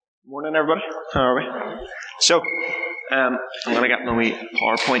Morning, everybody. How are we? So, I'm going to get my wee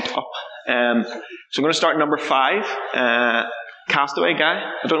PowerPoint up. So I'm going to start number 5. Castaway guy.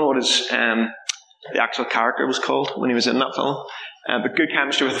 I don't know what his the actual character was called when he was in that film, but good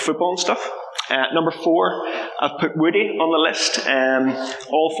chemistry with the football and stuff. Number 4, I've put Woody on the list.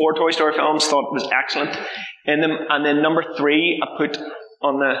 All 4 Toy Story films, thought it was excellent in them. And then number 3, I put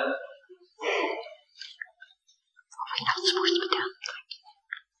on the...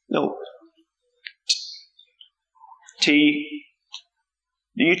 No.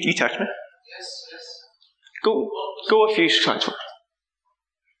 You text me? Yes. Go a few slides for.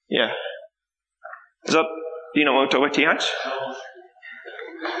 Yeah. Is that, do you know what I'm talking about, T-Hanks?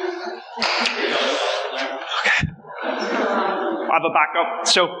 Okay. I have a backup.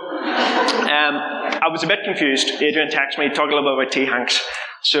 So, I was a bit confused. Adrian texted me, talking a little bit about T-Hanks.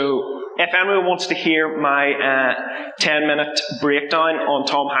 So, if anyone wants to hear my 10-minute breakdown on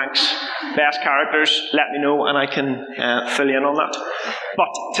Tom Hanks' best characters, let me know and I can fill you in on that. But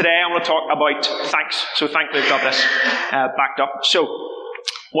today I'm going to talk about thanks. So thankfully I've got this backed up. So, I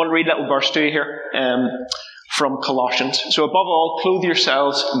want to read a little verse to you here from Colossians. So above all, clothe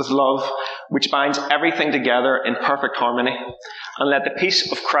yourselves with love, which binds everything together in perfect harmony. And let the peace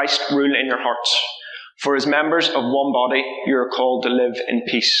of Christ rule in your hearts. For as members of one body, you are called to live in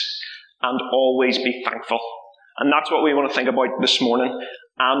peace and always be thankful. And that's what we want to think about this morning.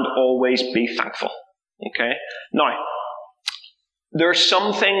 And always be thankful. Okay? Now, there are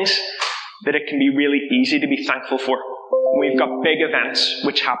some things that it can be really easy to be thankful for. We've got big events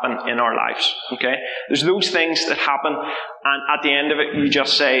which happen in our lives. Okay? There's those things that happen, and at the end of it, you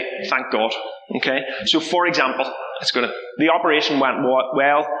just say, thank God. Okay? So, for example, the operation went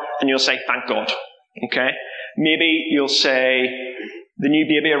well, and you'll say, thank God. Okay? Maybe you'll say, the new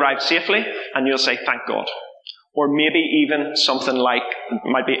baby arrived safely, and you'll say, thank God. Or maybe even something like,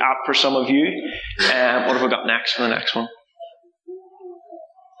 might be apt for some of you. What have we got next for the next one?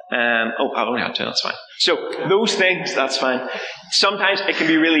 I only had 2, that's fine. So, those things, that's fine. Sometimes it can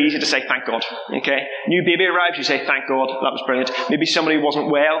be really easy to say, thank God. Okay? New baby arrives, you say, thank God, that was brilliant. Maybe somebody wasn't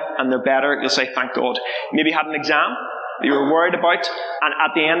well, and they're better, you'll say, thank God. Maybe you had an exam that you were worried about, and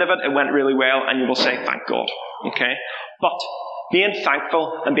at the end of it, it went really well, and you will say, thank God. Okay? But being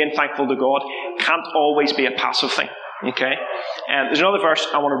thankful and being thankful to God can't always be a passive thing. Okay? There's another verse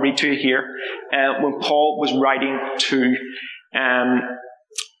I want to read to you here, when Paul was writing to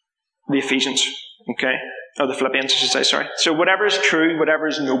the Ephesians. Okay? Or the Philippians, I should say, sorry. So whatever is true, whatever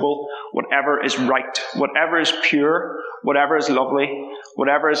is noble, whatever is right, whatever is pure, whatever is lovely,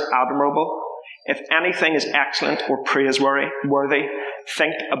 whatever is admirable, if anything is excellent or praiseworthy,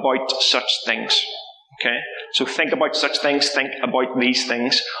 think about such things. Okay? So think about such things, think about these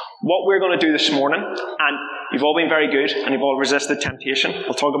things. What we're going to do this morning, and you've all been very good, and you've all resisted temptation.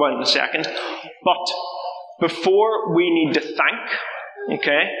 We'll talk about it in a second. But before we need to thank,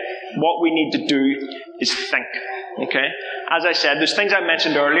 okay, what we need to do is think. Okay? As I said, there's things I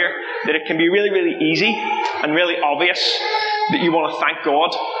mentioned earlier that it can be really, really easy and really obvious that you want to thank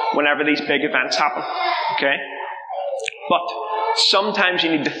God whenever these big events happen. Okay? But sometimes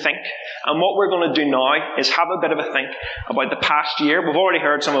you need to think. And what we're going to do now is have a bit of a think about the past year. We've already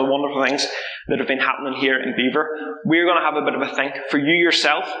heard some of the wonderful things that have been happening here in Beaver. We're going to have a bit of a think for you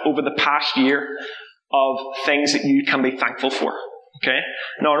yourself over the past year of things that you can be thankful for. Okay?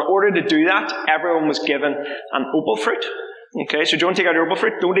 Now, in order to do that, everyone was given an Opel Fruit. Okay? So do you want to take out your Opel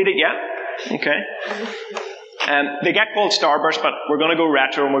Fruit? Don't eat it yet. Okay? They get called Starburst, but we're going to go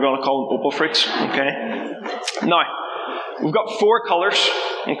retro and we're going to call them Opel Fruits. Okay? Now, we've got 4 colours.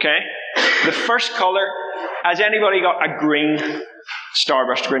 Okay? The first colour, has anybody got a green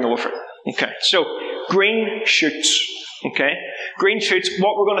Starburst, green Opel Fruit? Okay? So, green shoots. Okay? Green shoots,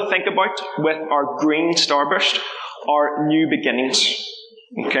 what we're going to think about with our green Starburst are new beginnings.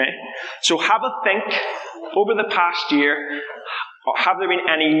 Okay? So have a think over the past year. Have there been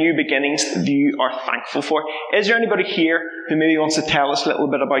any new beginnings that you are thankful for? Is there anybody here who maybe wants to tell us a little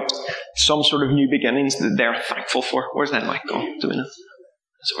bit about some sort of new beginnings that they're thankful for? Where's that mic gone? Do we know?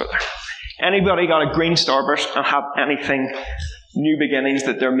 It's over there. Anybody got a green Starburst and have anything, new beginnings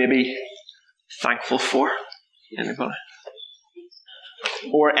that they're maybe thankful for? Anybody?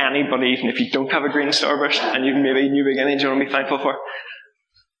 Or anybody, even if you don't have a green Starburst and you've maybe new beginnings you want to be thankful for?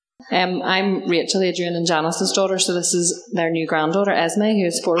 I'm Rachel, Adrian and Janice's daughter, so this is their new granddaughter, Esme, who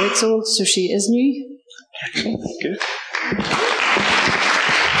is 4 weeks old, so she is new. Good.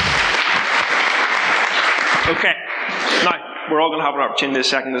 Okay. Now, we're all going to have an opportunity in a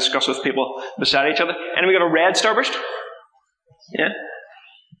second to discuss with people beside each other. Anybody got a red Starburst? Yeah?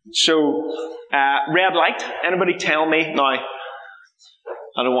 So, red light. Anybody tell me now?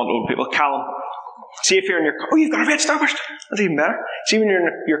 I don't want old people. Callum, see if you're in your car. Oh, you've got a red Starburst. That's even better. See when you're in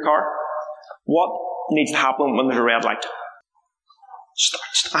your car, what needs to happen when there's a red light?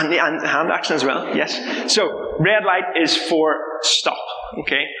 Start. And hand action as well, yes. So, red light is for stop,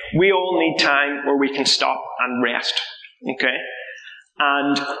 okay? We all need time where we can stop and rest, okay?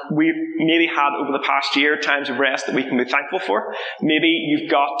 And we've maybe had over the past year times of rest that we can be thankful for. Maybe you've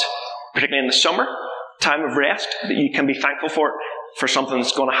got, particularly in the summer, time of rest that you can be thankful for something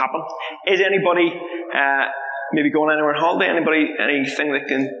that's going to happen. Is anybody maybe going anywhere on holiday? Anybody, anything that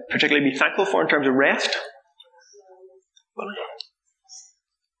can particularly be thankful for in terms of rest?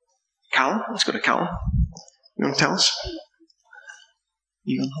 Callum? Let's go to Callum. You want to tell us?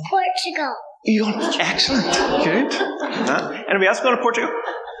 Portugal. You going? Excellent. Good. Anybody else going to Portugal?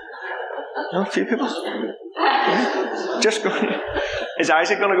 No, a few people? Yeah. Just going. Is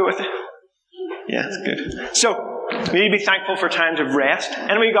Isaac going to go with you? Yeah, that's good. So, we need to be thankful for times of rest.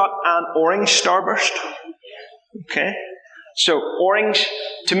 And we got an orange Starburst. Okay. So, orange,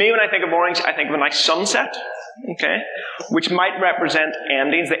 to me when I think of orange, I think of a nice sunset. Okay. Which might represent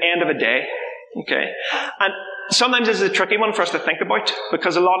endings, the end of a day. Okay. And sometimes this is a tricky one for us to think about,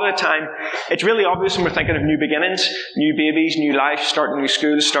 because a lot of the time, it's really obvious when we're thinking of new beginnings, new babies, new life, starting new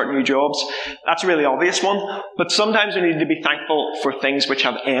schools, starting new jobs. That's a really obvious one. But sometimes we need to be thankful for things which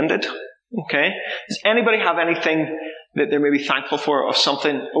have ended. Okay? Does anybody have anything that they're maybe thankful for, of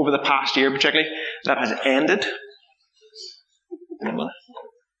something over the past year particularly, that has ended? Anybody?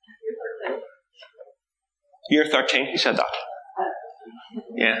 Year 13, you said that.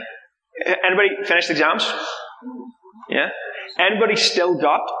 Yeah. Anybody finished exams? Yeah. Anybody still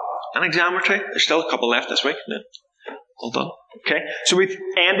got an exam or two? There's still a couple left this week. Yeah. Well done. Okay. So we've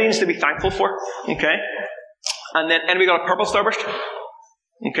endings to be thankful for. Okay. And then anybody got a purple Starburst?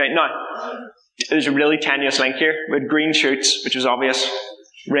 Okay. Now, there's a really tenuous link here. We had green shoots, which was obvious.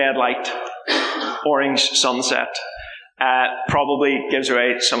 Red light. Orange sunset. Probably gives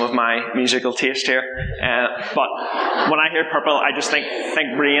away some of my musical taste here. But when I hear purple, I just think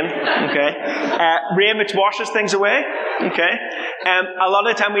rain. Okay, rain which washes things away. Okay, a lot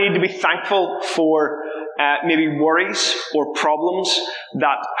of the time we need to be thankful for maybe worries or problems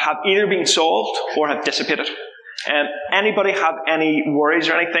that have either been solved or have dissipated. Anybody have any worries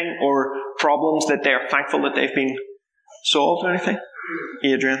or anything, or problems that they are thankful that they've been solved or anything?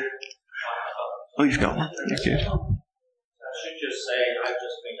 Adrian? Oh, you've got one. You're good. I should just say, I've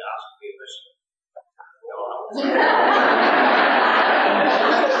just been asked to be a bishop.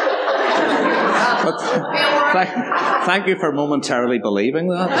 Thank you for momentarily believing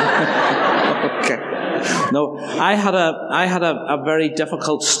that. Okay. No, I had a very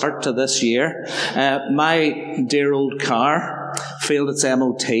difficult start to this year. My dear old car failed its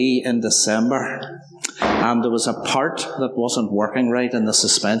MOT in December. And there was a part that wasn't working right in the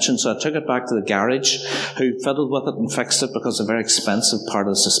suspension, so I took it back to the garage, who fiddled with it and fixed it, because it's a very expensive part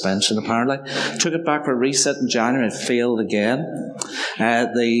of the suspension, apparently. Took it back for a reset in January, it failed again.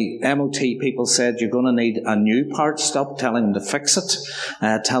 The MOT people said, you're going to need a new part. Stop telling them to fix it.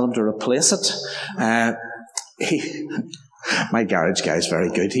 Tell them to replace it. My garage guy's very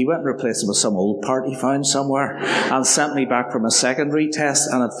good. He went and replaced it with some old part he found somewhere and sent me back from a second retest,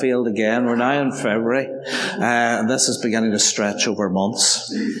 and it failed again. We're now in February, and this is beginning to stretch over months.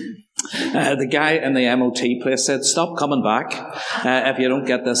 The guy in the MOT place said, stop coming back if you don't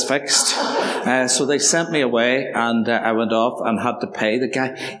get this fixed. So they sent me away, and I went off and had to pay the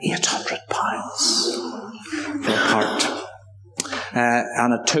guy £800 for a part.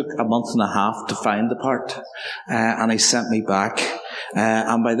 And it took a month and a half to find the part, and he sent me back.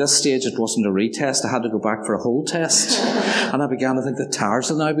 And by this stage, it wasn't a retest. I had to go back for a whole test. And I began to think the tires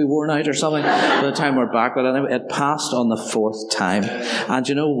will now be worn out or something by the time we're back. But anyway, it passed on the fourth time. And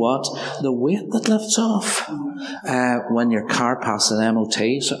you know what? The weight that lifts off when your car passes an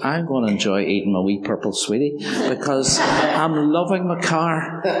MOT. So I'm going to enjoy eating my wee purple sweetie, because I'm loving my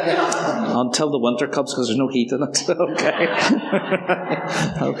car until the winter comes, because there's no heat in it. Okay.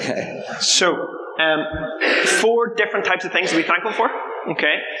 Okay. So, 4 different types of things to be thankful for.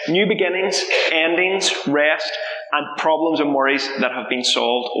 Okay? New beginnings, endings, rest, and problems and worries that have been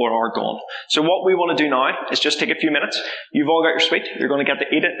solved or are gone. So what we want to do now is just take a few minutes. You've all got your sweet. You're going to get to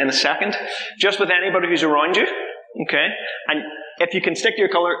eat it in a second. Just with anybody who's around you. Okay? And if you can stick to your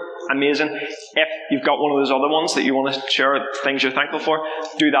colour, amazing. If you've got one of those other ones that you want to share things you're thankful for,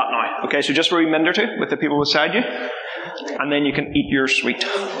 do that now. Okay? So just for a minute or two with the people beside you. And then you can eat your sweet.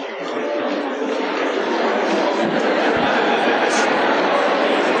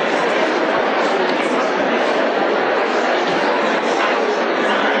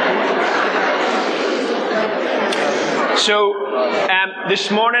 So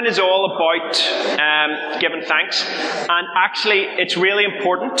this morning is all about giving thanks, and actually it's really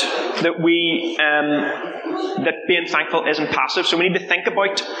important that we that being thankful isn't passive. So we need to think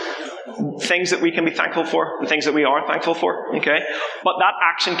about things that we can be thankful for and things that we are thankful for. Okay, but that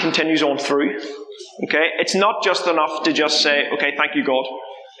action continues on through. Okay, it's not just enough to just say, okay, thank you, God,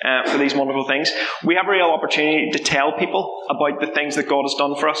 for these wonderful things. We have a real opportunity to tell people about the things that God has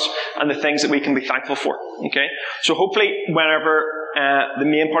done for us and the things that we can be thankful for. Okay? So hopefully whenever the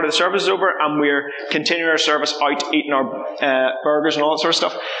main part of the service is over and we're continuing our service out eating our burgers and all that sort of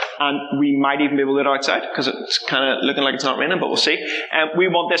stuff, and we might even be able to do it outside because it's kind of looking like it's not raining, but we'll see. We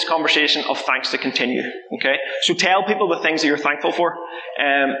want this conversation of thanks to continue. Okay? So tell people the things that you're thankful for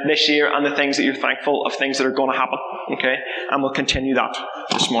this year and the things that you're thankful of, things that are going to happen. Okay? And we'll continue that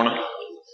this morning.